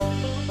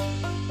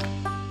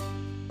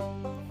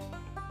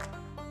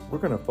we're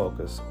going to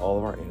focus all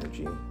of our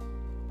energy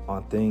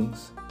on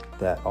things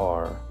that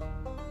are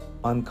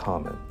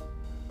uncommon.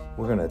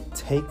 We're going to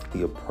take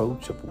the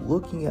approach of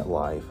looking at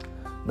life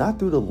not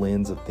through the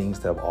lens of things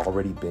that have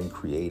already been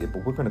created,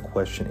 but we're going to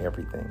question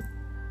everything.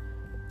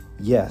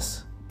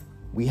 Yes,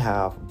 we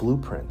have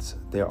blueprints.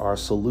 There are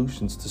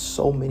solutions to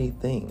so many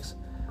things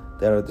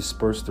that are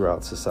dispersed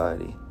throughout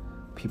society.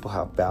 People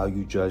have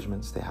value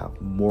judgments. They have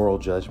moral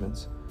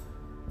judgments.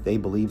 They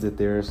believe that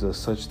there's a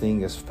such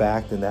thing as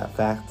fact, and that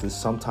fact is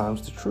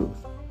sometimes the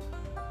truth.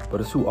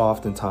 But too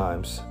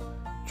oftentimes,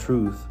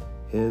 truth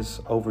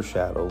is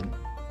overshadowed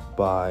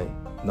by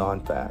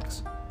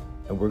non-facts.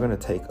 And we're going to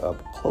take a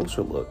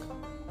closer look,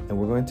 and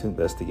we're going to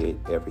investigate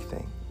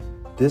everything.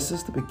 This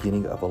is the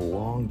beginning of a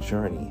long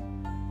journey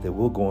that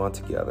we'll go on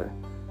together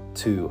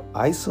to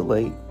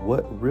isolate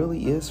what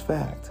really is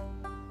fact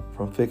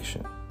from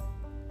fiction.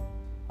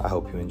 I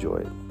hope you enjoy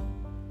it.